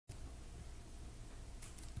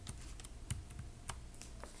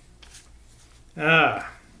Ah,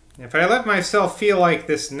 if I let myself feel like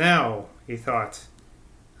this now, he thought,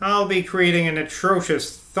 I'll be creating an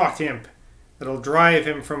atrocious thought imp that'll drive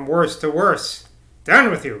him from worse to worse. Down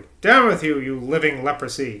with you, you living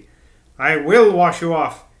leprosy. I will wash you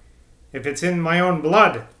off, if it's in my own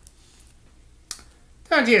blood.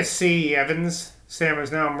 Don't you see, Evans, Sam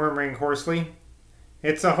was now murmuring hoarsely.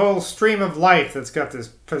 It's a whole stream of life that's got this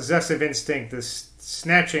possessive instinct, this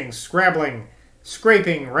snatching, scrabbling,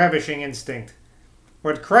 scraping, ravishing instinct.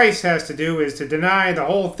 What Christ has to do is to deny the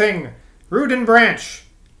whole thing, root and branch.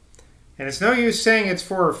 And it's no use saying it's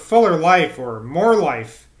for fuller life or more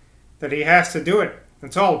life that he has to do it.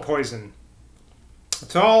 It's all poison.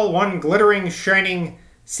 It's all one glittering, shining,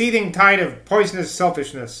 seething tide of poisonous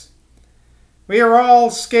selfishness. We are all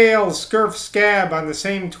scale, scurf, scab on the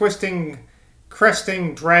same twisting,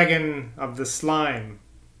 cresting dragon of the slime.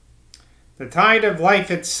 The tide of life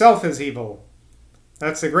itself is evil.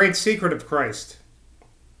 That's the great secret of Christ.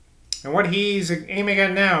 And what he's aiming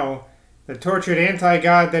at now, the tortured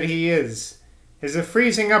anti-God that he is a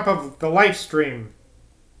freezing up of the life stream.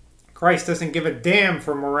 Christ doesn't give a damn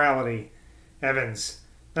for morality, Evans.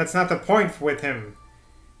 That's not the point with him.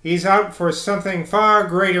 He's out for something far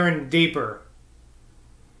greater and deeper.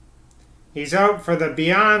 He's out for the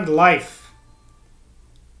beyond life.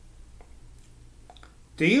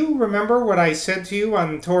 Do you remember what I said to you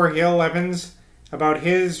on Tor Hill, Evans, about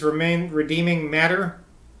his redeeming matter?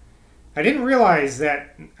 I didn't realize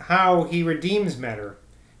that how he redeems matter.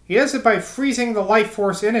 He does it by freezing the life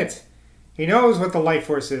force in it. He knows what the life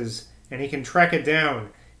force is, and he can track it down.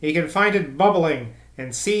 He can find it bubbling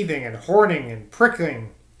and seething and horning and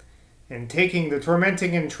prickling and taking the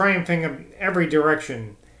tormenting and triumphing of every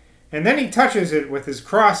direction. And then he touches it with his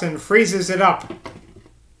cross and freezes it up.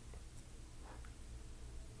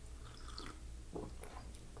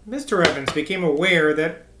 Mr. Evans became aware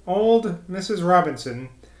that old Mrs. Robinson,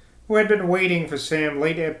 who had been waiting for Sam's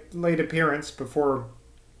late appearance before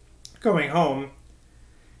going home,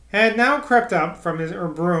 had now crept up from her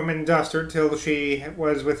broom and duster till she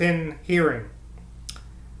was within hearing.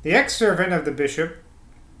 The ex-servant of the bishop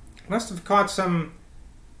must have caught some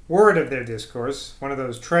word of their discourse, one of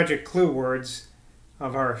those tragic clue words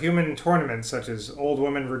of our human tournaments, such as old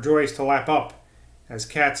women rejoice to lap up, as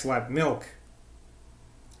cats lap milk.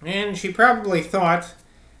 And she probably thought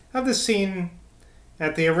of the scene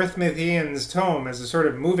at the arithmetician's tome as a sort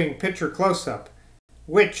of moving picture close-up,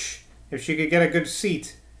 which, if she could get a good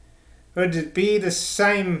seat, would be the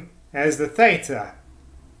same as the theta.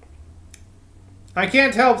 I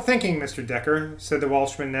can't help thinking, Mr. Decker, said the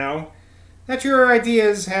Welshman now, that your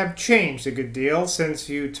ideas have changed a good deal since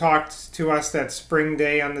you talked to us that spring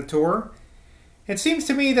day on the tour. It seems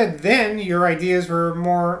to me that then your ideas were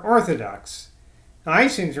more orthodox. I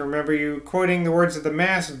seem to remember you quoting the words of the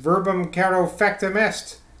Mass, verbum caro factum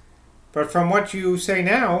est. But from what you say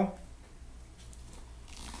now...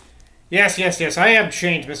 Yes, I have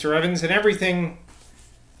changed, Mr. Evans, and everything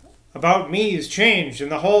about me has changed,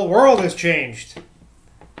 and the whole world has changed.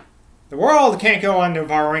 The world can't go on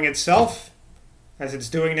devouring itself, as it's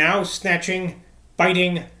doing now, snatching,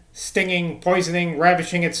 biting, stinging, poisoning,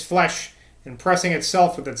 ravishing its flesh, and pressing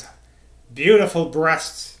itself with its beautiful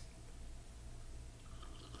breasts.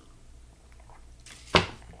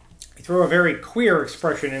 He threw a very queer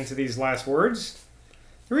expression into these last words,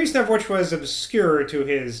 the reason of which was obscure to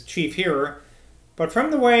his chief hearer, but from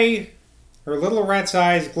the way her little rat's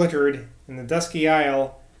eyes glittered in the dusky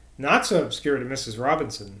aisle, not so obscure to Mrs.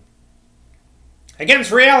 Robinson.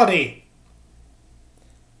 Against reality!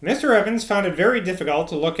 Mr. Evans found it very difficult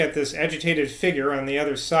to look at this agitated figure on the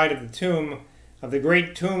other side of the tomb of the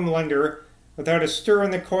great tomb lender without a stir in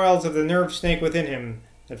the coils of the nerve snake within him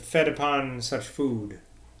that fed upon such food.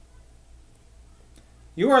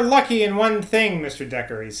 You are lucky in one thing, Mr.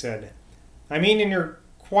 Decker, he said. I mean in your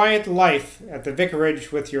quiet life at the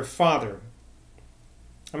vicarage with your father.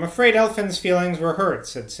 I'm afraid Elfin's feelings were hurt,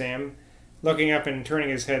 said Sam, looking up and turning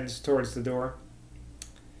his head towards the door.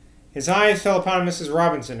 His eyes fell upon Mrs.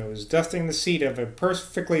 Robinson, who was dusting the seat of a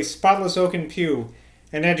perfectly spotless oaken pew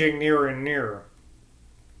and edging nearer and nearer.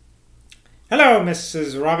 Hello,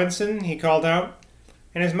 Mrs. Robinson, he called out,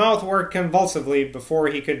 and his mouth worked convulsively before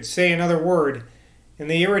he could say another word in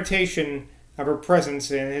the irritation of her presence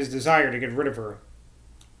and his desire to get rid of her.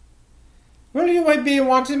 Will you be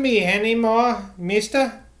wanting me any more,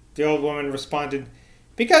 mister? The old woman responded.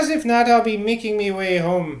 Because if not, I'll be making me way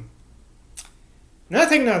home.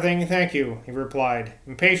 Nothing, thank you, he replied,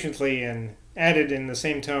 impatiently, and added in the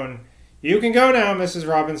same tone, You can go now, Mrs.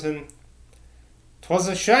 Robinson. 'Twas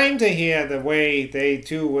a shame to hear the way they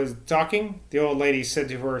two was talking, the old lady said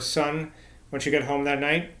to her son when she got home that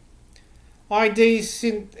night. I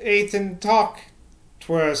decent Ethan talk,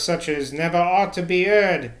 'twere such as never ought to be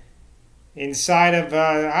heard. Inside of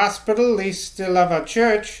a hospital, least still of a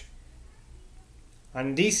church.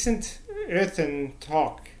 Undecent earthen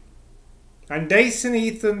talk. Undecent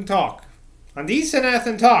earthen talk. Undecent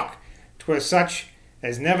earthen talk, 'twere such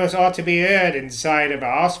as never ought to be heard inside of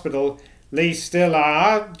a hospital, least still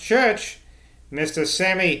a church. Mr.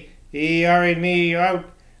 Sammy, he hurried me out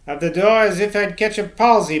of the door as if I'd catch a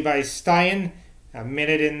palsy by staying a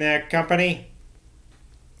minute in their company.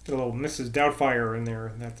 A little Mrs. Doubtfire in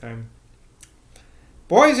there that time.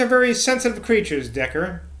 Boys are very sensitive creatures,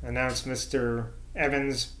 Decker, announced Mr.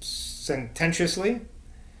 Evans sententiously.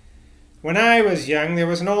 When I was young, there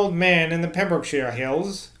was an old man in the Pembrokeshire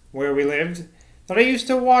hills, where we lived, that I used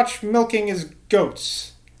to watch milking his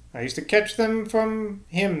goats. I used to catch them from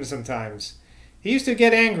him sometimes. He used to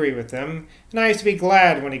get angry with them, and I used to be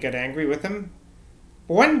glad when he got angry with them.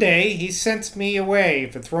 But one day he sent me away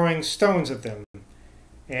for throwing stones at them.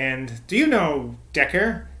 And, do you know,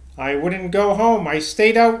 Decker, I wouldn't go home. I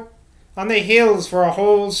stayed out on the hills for a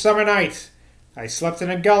whole summer night. I slept in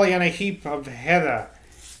a gully on a heap of heather,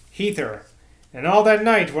 and all that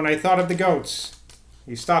night when I thought of the goats.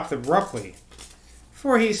 He stopped abruptly,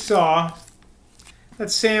 for he saw that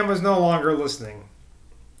Sam was no longer listening.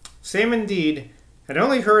 Sam, indeed, had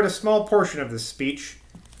only heard a small portion of this speech,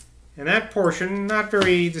 and that portion not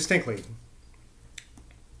very distinctly.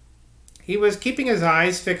 He was keeping his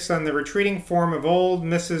eyes fixed on the retreating form of old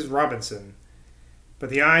Mrs. Robinson,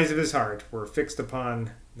 but the eyes of his heart were fixed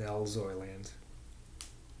upon Nell Zoyland.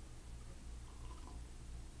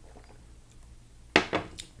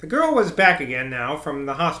 The girl was back again now from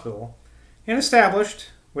the hospital, and established,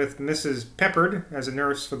 with Mrs. Peppard as a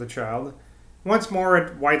nurse for the child, once more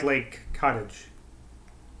at White Lake Cottage.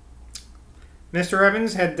 Mr.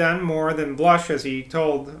 Evans had done more than blush as he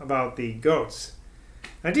told about the goats.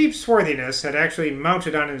 A deep swarthiness had actually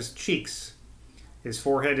mounted on his cheeks, his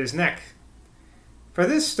forehead, his neck. For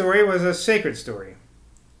this story was a sacred story.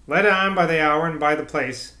 Led on by the hour and by the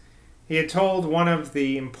place, he had told one of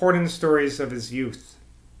the important stories of his youth.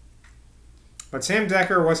 But Sam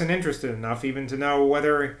Decker wasn't interested enough even to know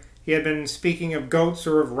whether he had been speaking of goats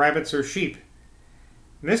or of rabbits or sheep.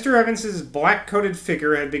 Mr. Evans's black-coated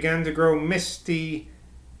figure had begun to grow misty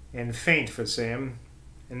and faint for Sam,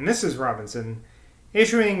 and Mrs. Robinson,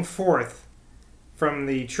 issuing forth from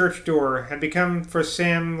the church door, had become for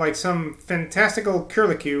Sam like some fantastical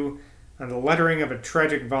curlicue on the lettering of a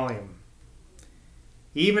tragic volume.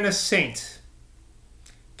 Even a saint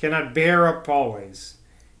cannot bear up always,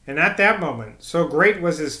 and at that moment, so great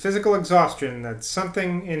was his physical exhaustion that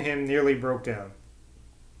something in him nearly broke down.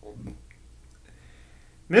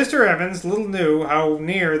 Mr. Evans little knew how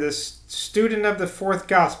near this student of the fourth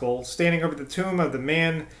gospel, standing over the tomb of the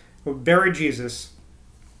man who buried Jesus,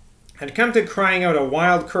 had come to crying out a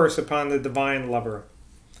wild curse upon the divine lover.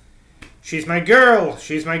 "She's my girl!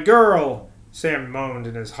 She's my girl!" Sam moaned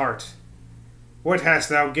in his heart. "What hast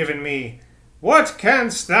thou given me? What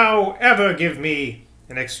canst thou ever give me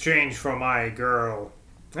in exchange for my girl?"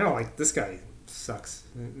 I don't like this guy. Sucks.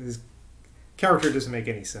 His character doesn't make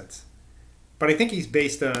any sense. But I think he's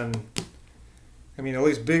based on, at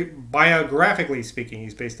least biographically speaking,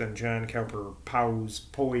 he's based on John Cowper,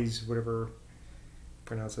 Powys, whatever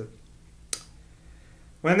pronounce it.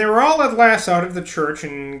 When they were all at last out of the church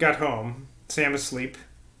and got home, Sam asleep,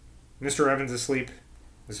 Mr. Evans asleep,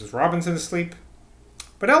 Mrs. Robinson asleep,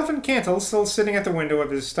 but Elfin Cantle still sitting at the window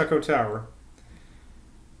of his stucco tower,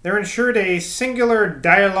 there ensued a singular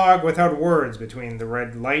dialogue without words between the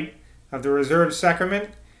red light of the reserved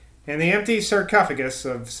sacrament and the empty sarcophagus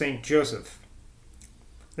of St. Joseph.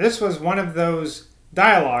 This was one of those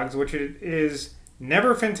dialogues which it is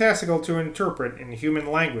never fantastical to interpret in human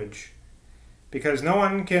language, because no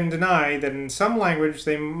one can deny that in some language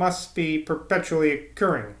they must be perpetually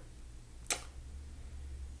occurring.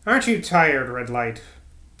 "Aren't you tired, Red Light,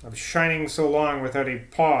 of shining so long without a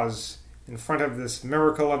pause in front of this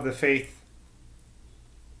miracle of the faith?"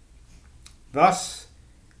 Thus,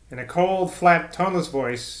 in a cold, flat, toneless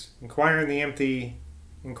voice, inquired the empty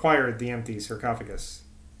sarcophagus.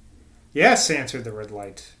 "Yes," answered the Red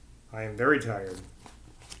Light, "I am very tired."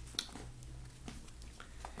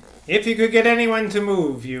 "If you could get anyone to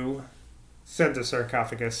move you," said the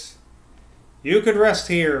sarcophagus, "you could rest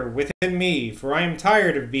here within me, for I am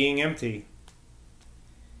tired of being empty."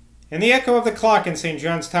 And the echo of the clock in St.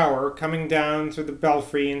 John's Tower, coming down through the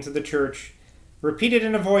belfry into the church, repeated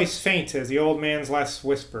in a voice faint as the old man's last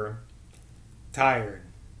whisper, "Tired,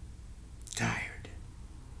 tired,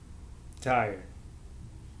 tired,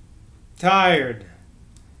 tired,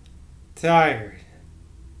 tired."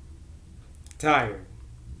 Tired.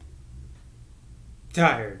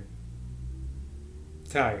 Tired.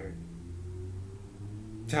 Tired.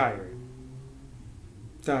 Tired.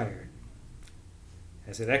 Tired.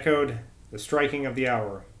 As it echoed the striking of the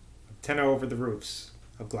hour of 10 over the roofs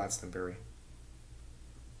of Glastonbury.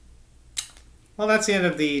 Well, that's the end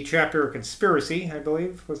of the chapter Conspiracy, I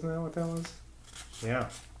believe. Wasn't that what that was? Yeah.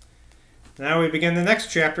 Now we begin the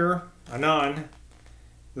next chapter, anon.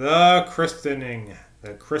 The Christening.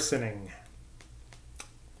 The Christening.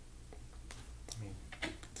 Let me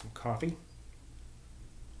get some coffee.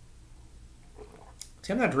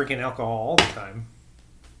 See, I'm not drinking alcohol all the time.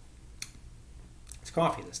 It's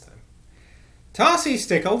coffee this time. Tossie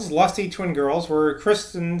Stickles' lusty twin girls were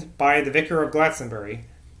christened by the vicar of Glastonbury,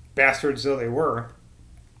 bastards though they were,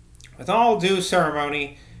 with all due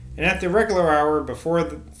ceremony and at the regular hour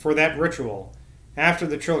for that ritual, after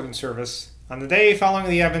the children's service, on the day following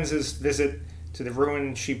the Evans' visit to the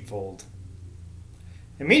ruined sheepfold.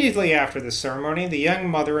 Immediately after this ceremony, the young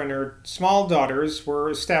mother and her small daughters were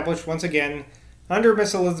established once again under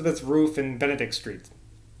Miss Elizabeth's roof in Benedict Street.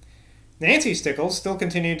 Nancy Stickles still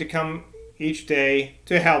continued to come each day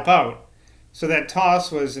to help out, so that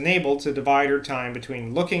Toss was enabled to divide her time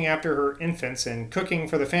between looking after her infants and cooking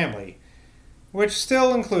for the family, which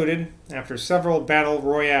still included, after several battle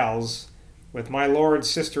royales with my lord's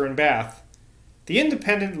sister in Bath, the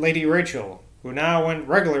independent Lady Rachel, who now went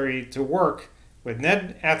regularly to work with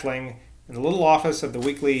Ned Atheling in the little office of the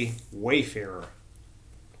weekly Wayfarer.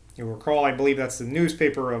 You'll recall, I believe that's the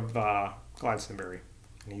newspaper of Glastonbury,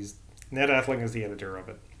 and Ned Atheling is the editor of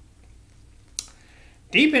it.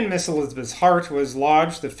 Deep in Miss Elizabeth's heart was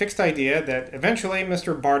lodged the fixed idea that eventually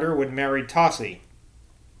Mr. Barter would marry Tossie.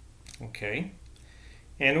 Okay.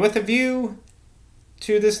 And with a view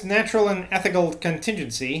to this natural and ethical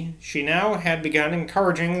contingency, she now had begun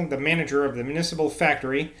encouraging the manager of the municipal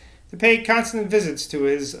factory to pay constant visits to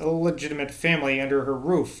his illegitimate family under her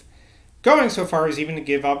roof, going so far as even to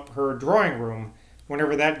give up her drawing room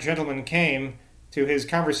whenever that gentleman came to his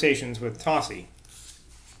conversations with Tossie.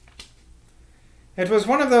 It was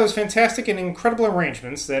one of those fantastic and incredible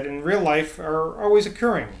arrangements that in real life are always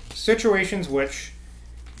occurring, situations which,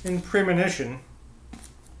 in premonition,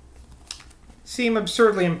 seem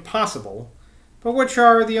absurdly impossible, but which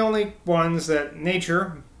are the only ones that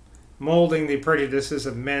nature, molding the prejudices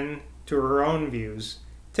of men to her own views,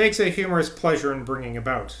 takes a humorous pleasure in bringing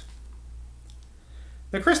about.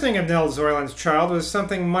 The christening of Nell Zoyland's child was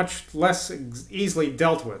something much less easily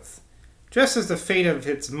dealt with, just as the fate of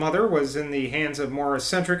its mother was in the hands of more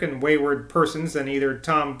eccentric and wayward persons than either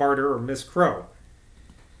Tom Barter or Miss Crow.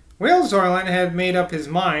 Will Zoyland had made up his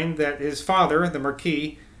mind that his father, the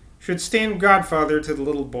Marquis, should stand godfather to the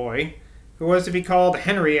little boy, who was to be called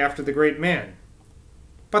Henry after the great man.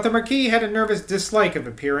 But the Marquis had a nervous dislike of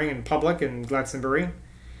appearing in public in Glastonbury,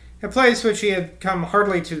 a place which he had come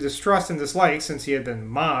heartily to distrust and dislike since he had been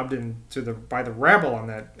mobbed by the rabble on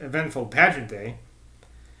that eventful pageant day.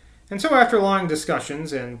 And so after long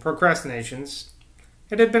discussions and procrastinations,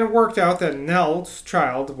 it had been worked out that Nell's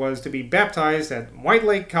child was to be baptized at White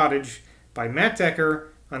Lake Cottage by Matt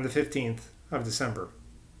Decker on the 15th of December.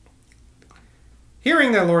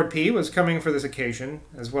 Hearing that Lord P was coming for this occasion,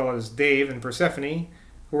 as well as Dave and Persephone,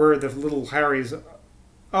 who were the little Harry's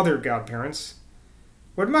other godparents,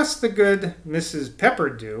 what must the good Mrs. Pepper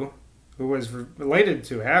do, who was related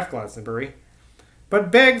to half Glastonbury,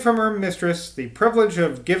 but beg from her mistress the privilege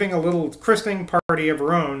of giving a little christening party of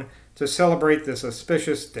her own to celebrate this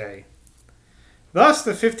auspicious day. Thus,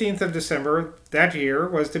 the 15th of December that year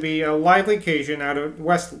was to be a lively occasion out at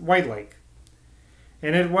West White Lake.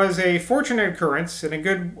 And it was a fortunate occurrence, and a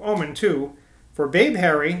good omen too, for Babe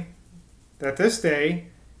Harry, that this day,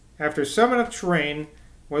 after so much rain,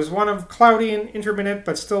 was one of cloudy and intermittent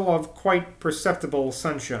but still of quite perceptible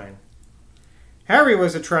sunshine. Harry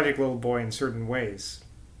was a tragic little boy in certain ways.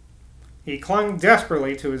 He clung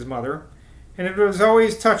desperately to his mother, and it was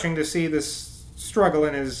always touching to see this struggle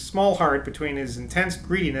in his small heart between his intense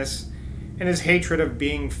greediness and his hatred of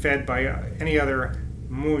being fed by any other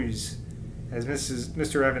mouse, as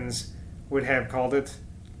Mr. Evans would have called it,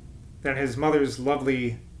 than his mother's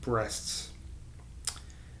lovely breasts.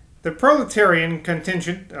 The proletarian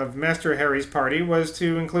contingent of Master Harry's party was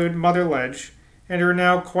to include Mother Ledge and her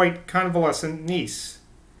now quite convalescent niece,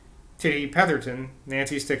 Titty Petherton,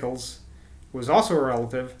 Nancy Stickles, who was also a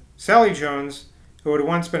relative, Sally Jones, who had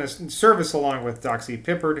once been in service along with Doxy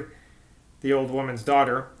Pippard, the old woman's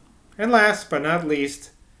daughter, and last but not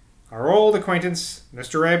least, our old acquaintance,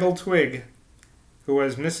 Mr. Abel Twig, who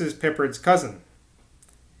was Mrs. Pippard's cousin.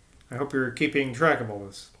 I hope you're keeping track of all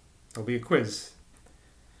this. There'll be a quiz.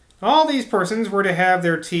 All these persons were to have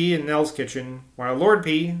their tea in Nell's kitchen, while Lord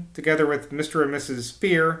P, together with Mr. and Mrs.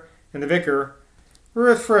 Spear and the vicar,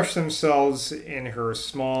 refreshed themselves in her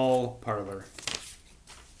small parlor.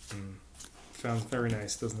 Sounds very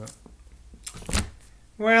nice, doesn't it?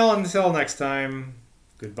 Well, until next time,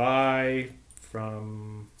 goodbye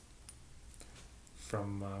from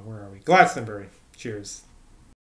where are we? Glastonbury. Cheers.